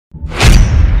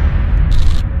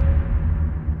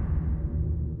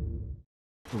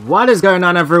What is going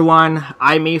on, everyone?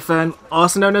 I'm Ethan,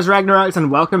 also known as Ragnarocked, and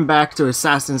welcome back to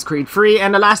Assassin's Creed 3.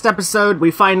 In the last episode,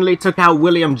 we finally took out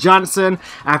William Johnson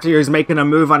after he was making a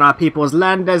move on our people's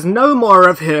land. There's no more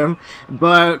of him,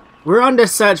 but we're on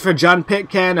this search for John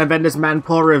Pitcairn, and then this man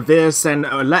Paul Revere sent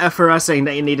a letter for us saying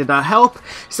that he needed our help.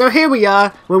 So here we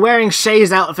are. We're wearing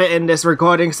Shay's outfit in this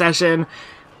recording session,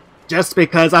 just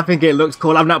because I think it looks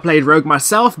cool. I've not played Rogue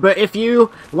myself, but if you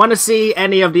want to see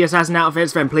any of the assassin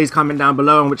outfits, then please comment down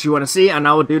below on which you want to see, and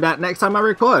I will do that next time I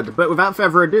record. But without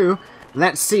further ado,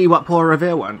 let's see what Paul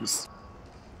Revere wants.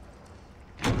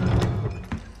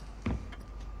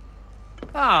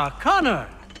 Ah, Connor!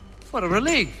 What a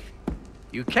relief!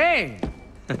 You came!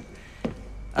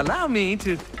 Allow me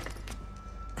to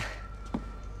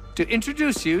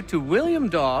introduce you to William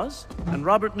Dawes and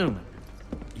Robert Newman.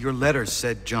 Your letter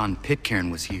said John Pitcairn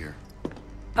was here.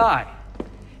 Aye.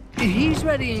 He's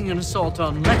readying an assault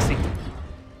on Lexington,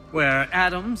 where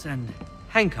Adams and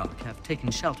Hancock have taken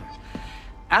shelter.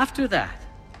 After that,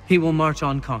 he will march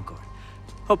on Concord,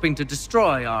 hoping to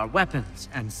destroy our weapons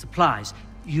and supplies.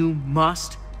 You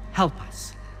must help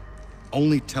us.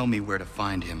 Only tell me where to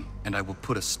find him, and I will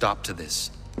put a stop to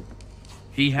this.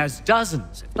 He has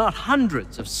dozens, if not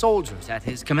hundreds, of soldiers at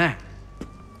his command.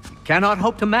 You cannot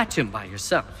hope to match him by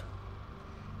yourself.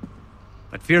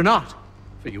 But fear not,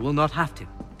 for you will not have to.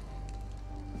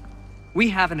 We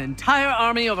have an entire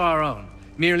army of our own,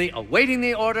 merely awaiting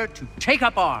the order to take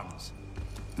up arms.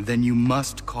 Then you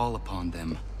must call upon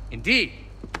them. Indeed.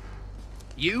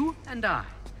 You and I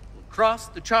will cross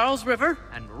the Charles River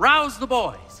and rouse the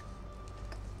boys.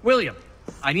 William,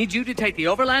 I need you to take the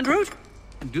overland route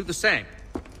and do the same.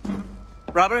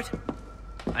 Robert,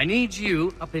 I need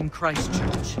you up in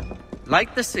Christchurch.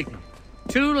 Light the signal.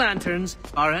 2 lanterns,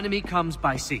 our enemy comes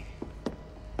by sea.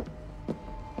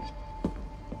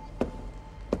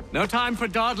 No time for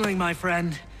dawdling, my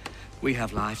friend. We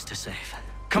have lives to save.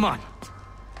 Come on.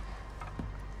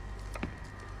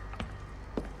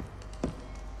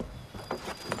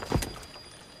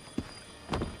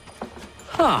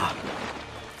 Huh.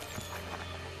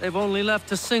 They've only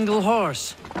left a single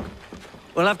horse.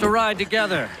 We'll have to ride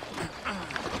together.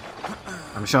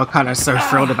 I'm sure Connor's so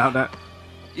thrilled about that.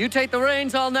 You take the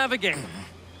reins, I'll navigate.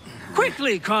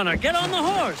 Quickly, Connor, get on the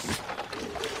horse!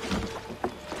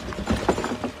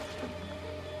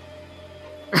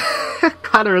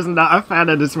 Connor is not a fan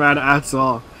of this man at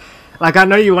all. Like, I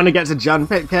know you want to get to John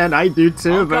Pitcairn, I do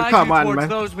too, I'll but guide come you on, towards man.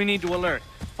 those we need to alert.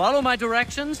 Follow my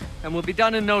directions, and we'll be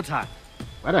done in no time.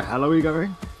 Where the hell are we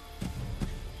going?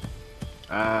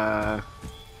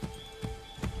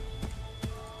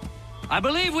 I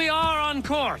believe we are on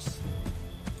course.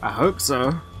 I hope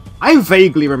so. I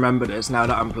vaguely remember this now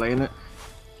that I'm playing it.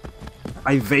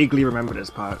 I vaguely remember this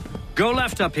part. Go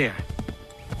left up here.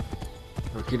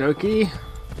 Okie dokie.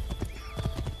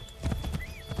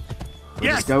 We'll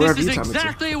Yes, just go this wherever is you tell me to.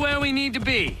 exactly where we need to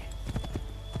be.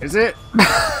 Is it?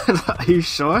 Are you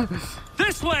sure?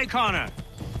 This way, Connor.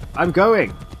 I'm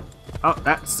going. Oh,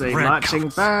 that's a marching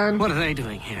Redcoats. band. What are they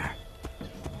doing here?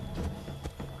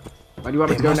 Where do you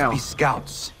want me to go now? Be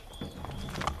scouts.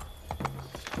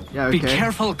 Yeah, okay. Be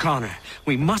careful, Connor.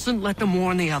 We mustn't let them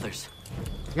warn the others.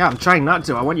 Yeah, I'm trying not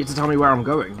to. I want you to tell me where I'm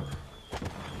going.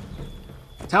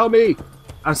 Tell me!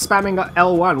 I'm spamming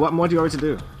L1. What more do you want me to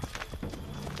do?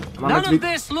 Am I meant None to of be...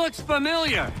 this looks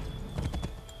familiar.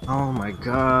 Oh my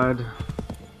god.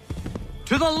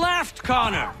 To the left,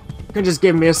 Connor. You can just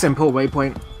give me a simple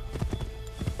waypoint.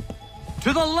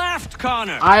 To the left,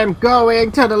 Connor. I am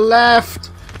going to the left!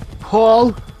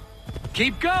 Paul!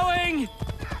 Keep going.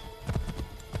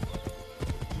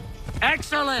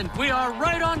 Excellent. We are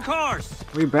right on course.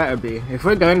 We better be. If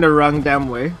we're going the wrong damn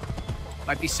way.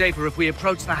 Might be safer if we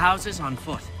approach the houses on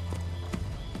foot.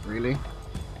 Really?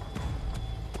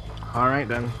 Alright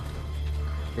then.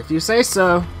 If you say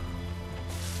so.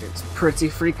 It's pretty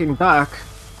freaking dark.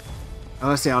 Oh,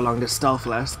 let's see how long this stealth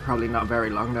lasts. Probably not very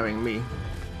long, knowing me.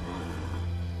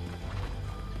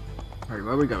 Alright,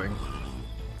 where are we going?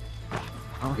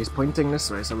 Oh, he's pointing this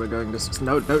way, so we're going this...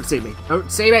 No, don't see me.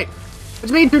 Don't see me! What do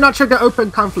you mean, do not trigger open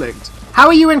conflict? How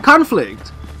are you in conflict?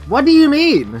 What do you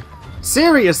mean?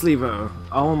 Seriously, though.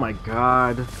 Oh my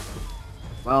god.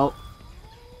 Well...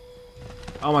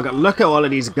 Oh my god, look at all of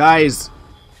these guys.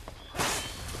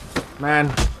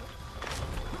 Man.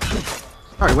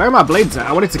 Alright, where are my blades at?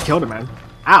 I wanted to kill the man.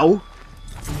 Ow!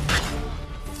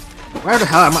 Where the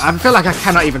hell am I? I feel like I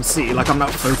cannot even see, like I'm not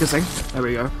focusing. There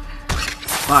we go.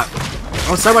 But...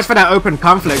 Oh, so much for that open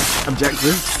conflict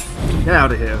objective. Get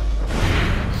out of here.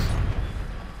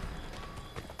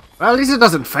 Well, at least it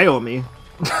doesn't fail me.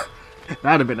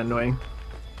 That'd have been annoying.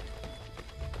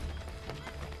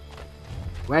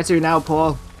 Where to now,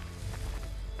 Paul?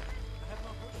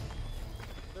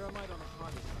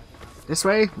 This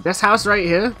way? This house right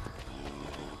here?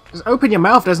 Just open your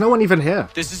mouth, there's no one even here.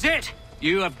 This is it!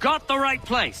 You have got the right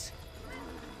place.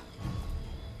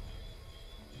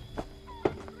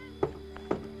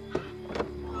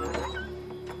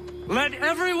 Let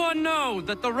everyone know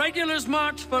that the regulars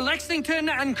march for Lexington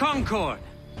and Concord.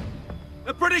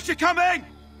 The British are coming!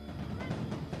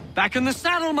 Back in the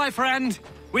saddle, my friend.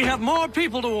 We have more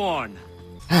people to warn.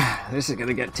 This is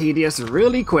gonna get tedious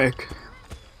really quick.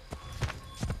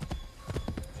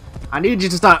 I need you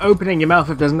to start opening your mouth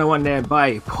if there's no one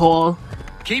nearby, Paul.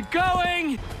 Keep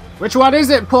going! Which one is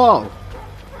it, Paul?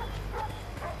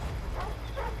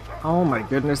 Oh my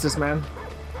goodness, this man.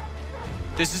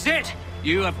 This is it!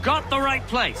 You have got the right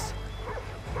place.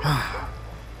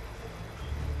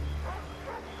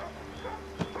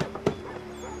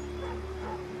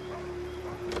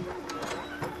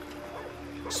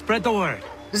 Spread the word.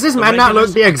 Does this man not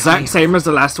look the exact same as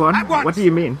the last one? What do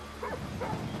you mean?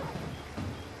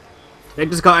 They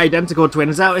just got identical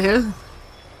twins out here?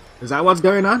 Is that what's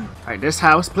going on? Alright, this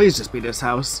house. Please just be this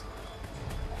house.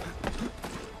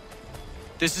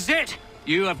 This is it!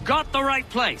 You have got the right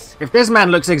place. If this man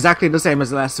looks exactly the same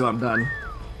as the last two, I'm done.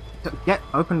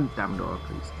 Open the damn door,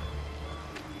 please.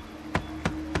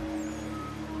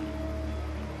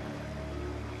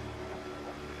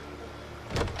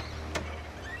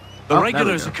 The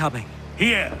regulars are coming.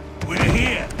 Here! We're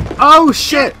here! Oh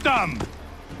shit! Get them!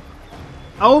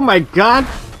 Oh my god!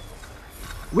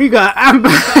 We got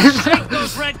ambushed! Take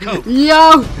those redcoats!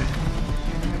 Yo!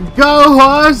 Go,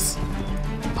 horse!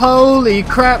 Holy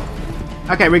crap!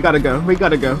 Okay, we gotta go. We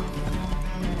gotta go.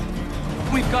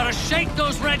 We've got to shake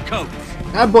those redcoats.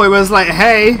 That boy was like,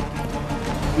 hey!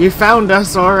 You found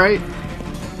us, alright.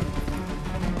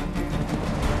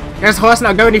 Does horse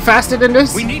not go any faster than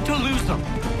this? We need to lose them.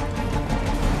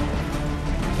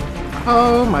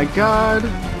 Oh my god.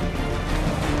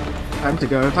 Time to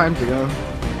go, time to go.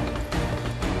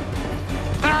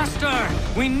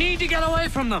 Faster! We need to get away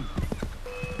from them.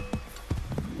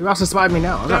 Who else has spied me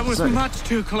now? That was much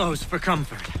too close for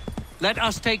comfort. Let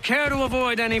us take care to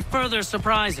avoid any further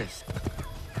surprises.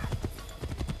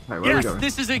 Right, where are we Yes, going?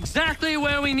 this is exactly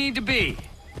where we need to be.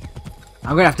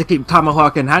 I'm gonna have to keep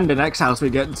tomahawk in hand the next house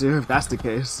we get to, if that's the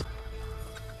case.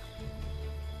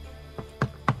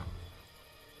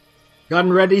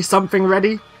 Gun ready, something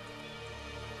ready?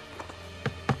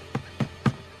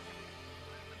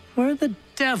 Where the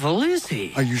devil is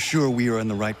he? Are you sure we are in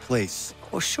the right place?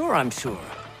 Oh, sure, I'm sure.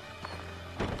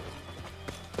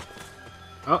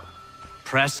 Oh,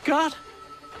 Prescott?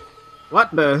 what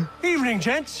the? Evening,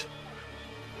 gents.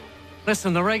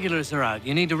 Listen, the regulars are out.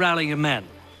 You need to rally your men.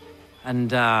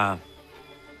 And,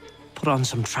 put on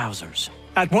some trousers.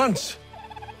 At once.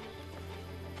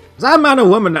 Is that a man or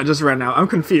woman that just ran out? I'm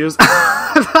confused.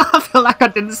 I feel like I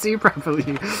didn't see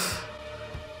properly.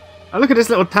 Oh, look at this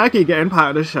little turkey getting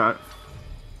part of the shot.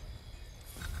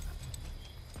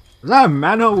 Is that a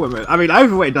man or woman? I mean,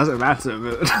 either way it doesn't matter,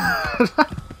 but...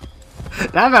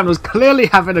 that man was clearly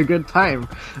having a good time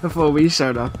before we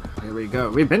showed up. Here we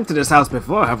go. We've been to this house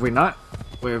before, have we not?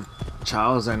 With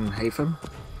Charles and Haytham.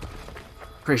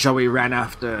 Pretty sure we ran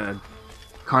after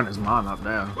Connor's mom up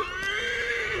there.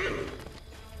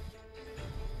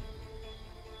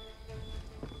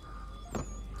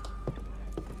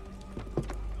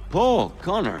 Paul,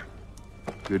 Connor.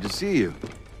 Good to see you.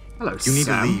 Hello, You need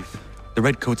Sam. to leave. The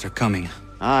redcoats are coming.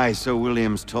 Aye, so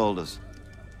Williams told us.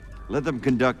 Let them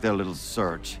conduct their little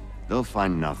search. They'll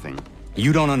find nothing.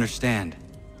 You don't understand.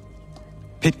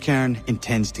 Pitcairn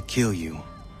intends to kill you.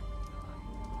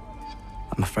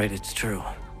 I'm afraid it's true.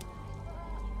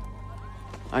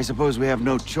 I suppose we have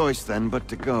no choice then but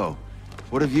to go.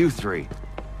 What of you three?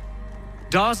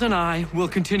 Dawes and I will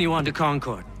continue on to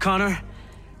Concord. Connor,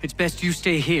 it's best you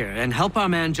stay here and help our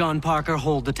man John Parker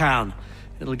hold the town.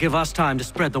 It'll give us time to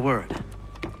spread the word.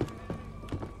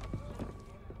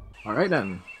 Alright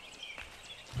then.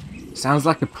 Sounds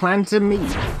like a plan to me.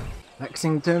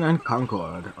 Lexington and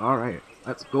Concord. Alright,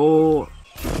 let's go.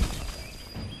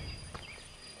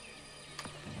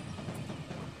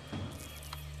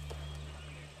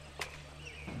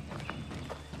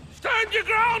 Stand your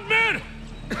ground, men!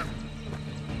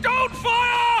 Don't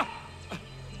fire!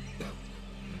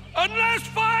 Unless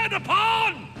fired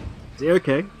upon! Is he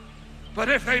okay? But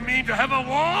if they mean to have a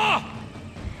war,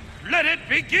 let it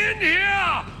begin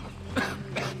here!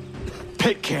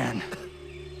 Pitcairn!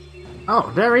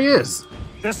 Oh, there he is.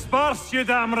 Disperse, you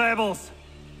damn rebels!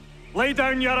 Lay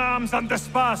down your arms and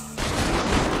disperse!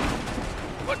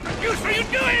 What the deuce are you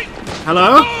doing?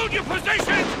 Hello? Hold your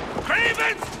positions!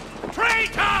 Cravens!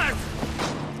 Traitors!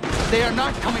 They are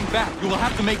not coming back. You will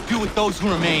have to make do with those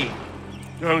who remain.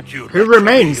 Don't you? Who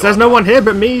remains? There's no one here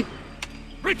but me.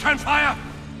 Return fire!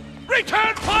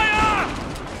 Return fire!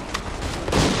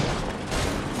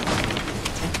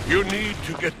 You need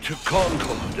to get to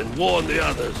Concord and warn the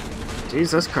others.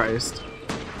 Jesus Christ.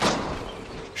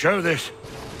 Show this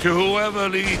to whoever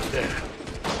leads there.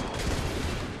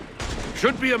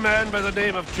 Should be a man by the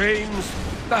name of James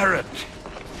Barrett.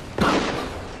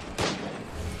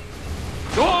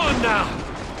 Go on now!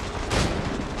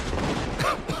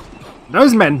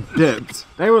 Those men dipped.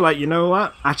 They were like, you know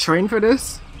what? I trained for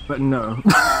this, but no.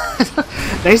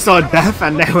 They saw death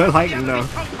and they were like, no.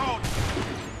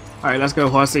 Alright, let's go,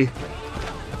 horsey.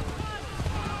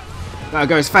 Gotta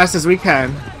go as fast as we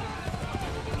can.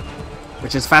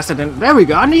 Which is faster than... There we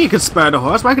go. I knew you could spur the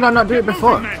horse. Why could I not do it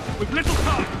before?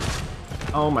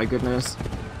 Oh my goodness.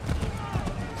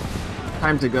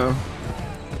 Time to go.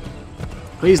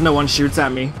 Please no one shoots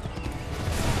at me.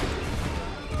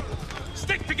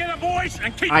 Stick together, boys,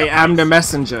 and keep I am the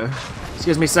messenger.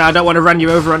 Excuse me, sir. I don't want to run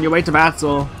you over on your way to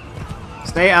battle.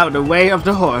 Stay out of the way of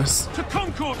the horse. to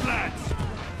Concord, lads.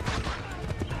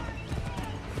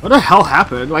 What the hell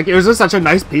happened? Like, it was just such a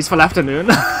nice, peaceful afternoon.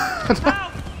 What's happening?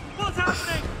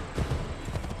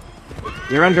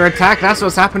 You're under attack, that's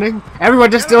what's happening.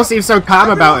 Everyone just still seems so calm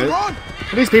about it.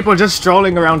 These people are just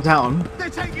strolling around town. They're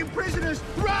taking prisoners!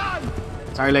 Run!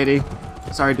 Sorry, lady.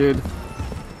 Sorry, dude.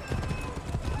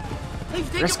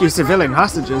 Rescue civilian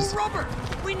hostages.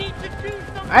 We need to do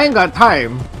something. I ain't got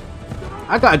time.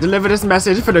 I gotta deliver this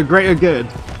message for the greater good.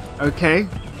 Okay?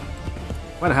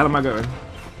 Where the hell am I going?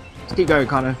 Let's keep going,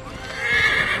 Connor.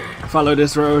 Follow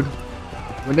this road.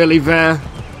 We're nearly there.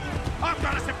 I've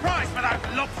got a surprise for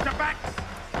those lobster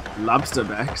backs. Lobster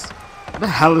backs? What the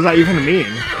hell does that even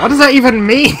mean? What does that even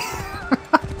mean?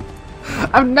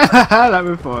 I've never heard that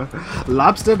before.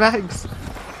 Lobster bags?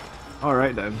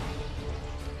 Alright then.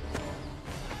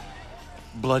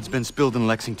 Blood's been spilled in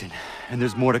Lexington, and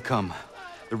there's more to come.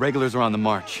 The regulars are on the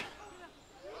march.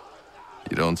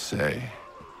 You don't say.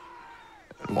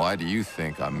 And why do you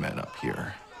think I'm men up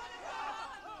here?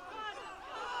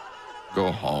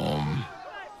 Go home,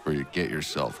 or you get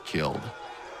yourself killed.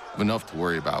 Enough to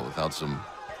worry about without some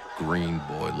green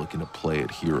boy looking to play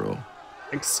it hero.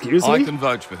 Excuse I me? can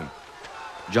vouch for him.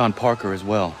 John Parker as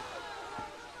well.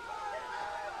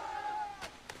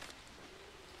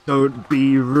 Don't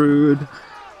be rude.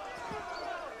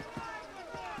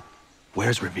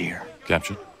 Where's Revere?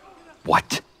 Captured?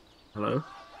 What? Hello?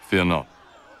 Fear not.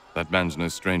 That man's no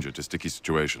stranger to sticky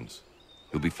situations.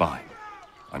 He'll be fine.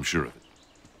 I'm sure of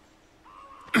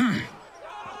it.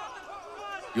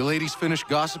 You ladies finished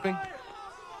gossiping?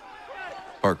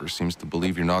 Parker seems to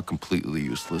believe you're not completely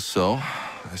useless, so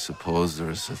I suppose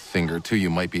there's a thing or two you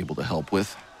might be able to help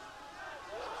with.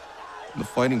 When the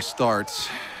fighting starts,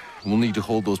 we'll need to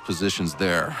hold those positions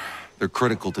there. They're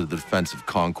critical to the defense of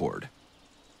Concord.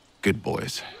 Good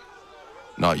boys.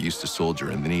 Not used to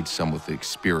soldiering, they need some with the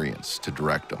experience to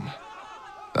direct them.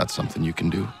 That's something you can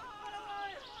do.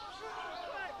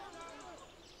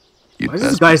 Why does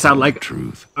this guy sound like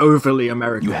truth? overly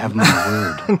American? You have my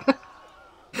word.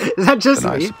 Is that just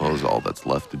And I me? suppose all that's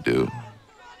left to do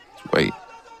is wait.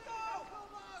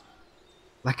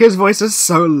 Like, his voice is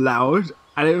so loud,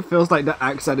 and it feels like the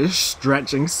accent is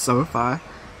stretching so far.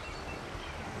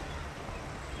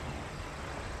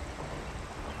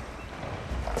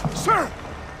 Sir!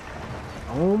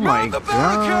 Oh my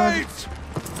god.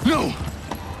 No!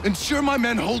 Ensure my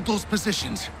men hold those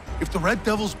positions. If the Red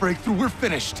Devils break through, we're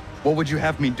finished. What would you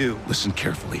have me do? Listen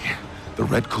carefully. The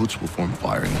Redcoats will form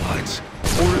firing lines.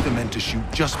 Order the men to shoot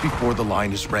just before the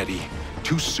line is ready.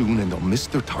 Too soon and they'll miss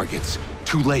their targets.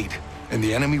 Too late, and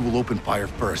the enemy will open fire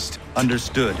first.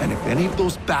 Understood. And if any of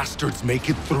those bastards make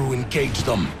it through, engage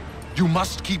them. You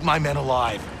must keep my men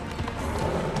alive.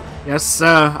 Yes,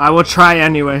 sir. I will try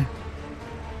anyway.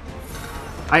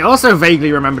 I also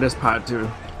vaguely remember this part too.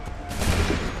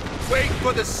 Wait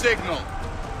for the signal.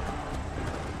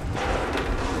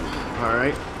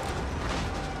 Alright.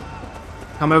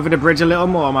 Come over the bridge a little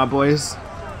more, my boys.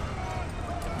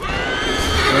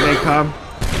 Here they come.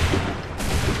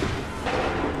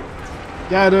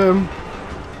 Get him!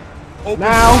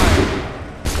 Now!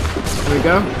 Here we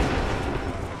go.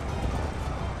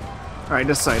 Alright,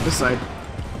 this side, this side.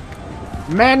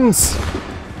 Men's!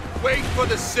 Wait for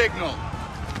the signal.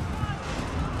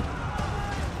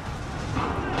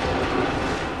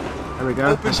 There we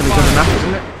go. That should be good enough,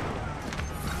 isn't it?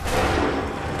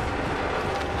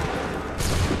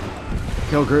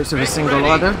 Kill groups with a single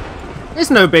order. It's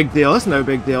no big deal, it's no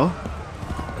big deal.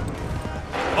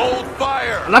 Hold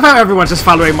fire. I love how everyone's just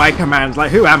following my commands,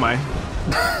 like, who am I?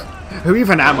 Who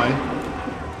even am I?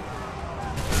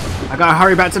 I gotta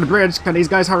hurry back to the bridge. Can these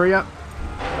guys hurry up?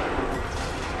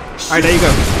 Alright, there you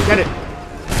go. Get it.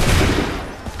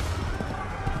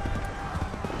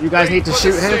 You guys need to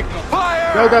shoot him.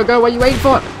 Go, go, go. What are you waiting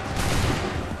for?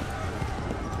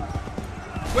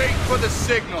 Wait for the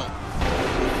signal.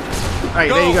 Alright,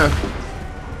 there you go.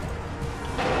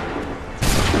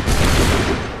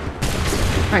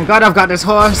 Thank God I've got this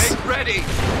horse. Make ready.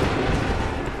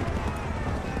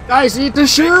 Guys, you need to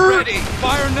shoot. Ready.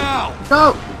 Fire now.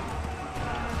 Go.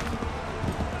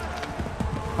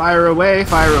 Fire away,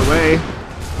 fire away.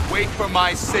 Wait for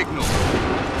my signal.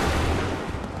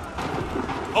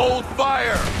 Hold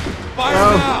fire. Fire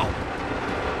now.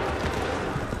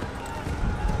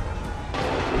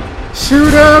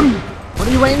 Shoot him. What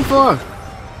are you waiting for?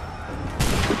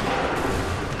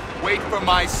 Wait for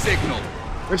my signal.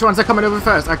 Which ones are coming over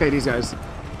first? Okay, these guys.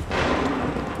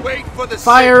 Wait for the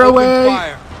Fire signal. away. Open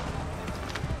fire.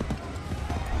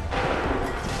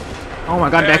 Oh my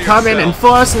God, Prepare they're coming in yourself.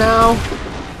 force now.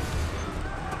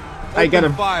 I get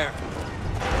him. Fire.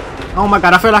 Oh my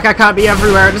God, I feel like I can't be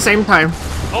everywhere at the same time.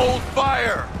 Hold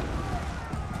fire.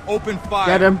 Open fire.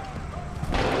 Get him.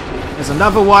 There's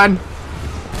another one. God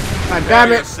Prepare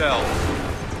damn it. yourself.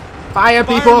 Fire,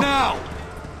 Fire people. now.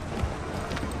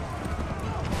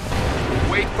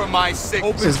 Wait for my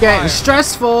signal. This is getting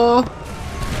stressful.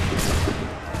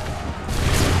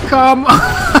 Come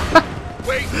on.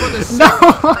 Wait for the signal.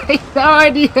 No, no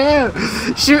idea.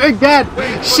 Shoot again.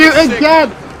 Wait for Shoot the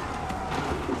again.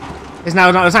 It's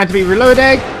now not the time to be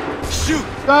reloading. Shoot.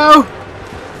 Go.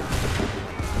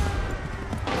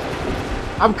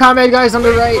 I'm coming, guys, on the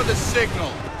Wait right. for the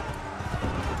signal.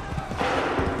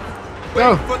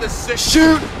 Go. Wait for the signal.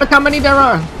 Shoot. Look how many there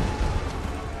are.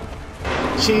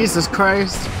 Jesus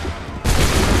Christ.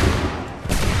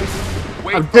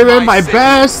 Wait I'm for doing my signal.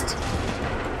 best.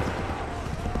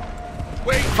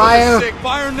 Wait Fire. for the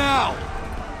fire now.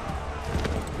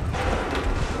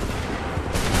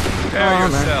 Prepare Oh,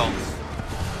 man. yourselves.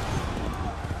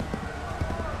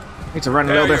 Need to run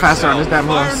a little bit faster on this damn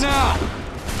Fire horse. now.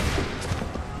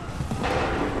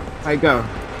 There you go.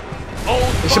 Hold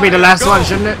It should be the fire. last Go. one,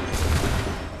 shouldn't it?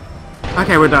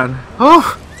 Okay, we're done. Oh!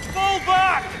 Fall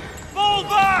back! Fall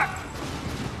back!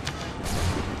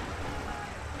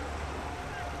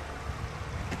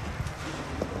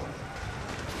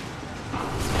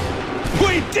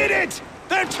 We did it!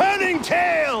 They're turning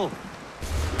tail!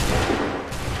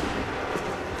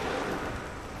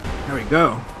 There we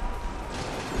go.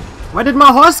 Where did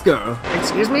my horse go?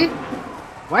 Excuse me?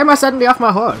 Why am I suddenly off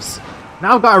my horse?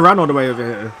 Now I've got to run all the way over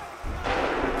here.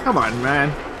 Come on,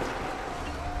 man.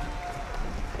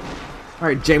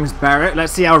 Alright, James Barrett,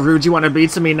 let's see how rude you want to be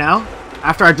to me now.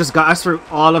 After I just got us through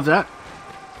all of that.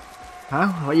 Huh?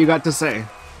 What you got to say?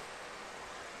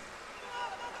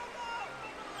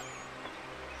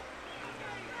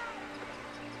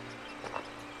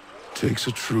 Takes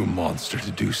a true monster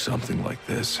to do something like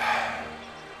this.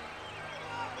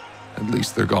 At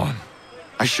least they're gone.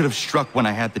 I should have struck when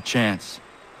I had the chance.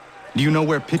 Do you know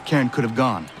where Pitcairn could have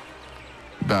gone?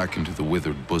 Back into the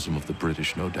withered bosom of the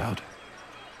British, no doubt.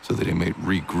 So that he may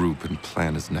regroup and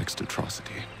plan his next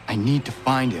atrocity. I need to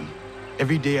find him.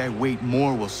 Every day I wait,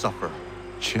 more will suffer.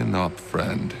 Chin up,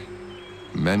 friend.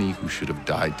 Many who should have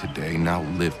died today now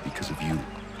live because of you.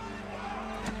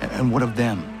 And what of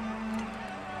them?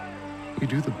 We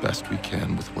do the best we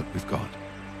can with what we've got.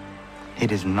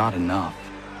 It is not enough.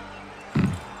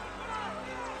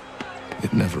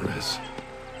 It never is.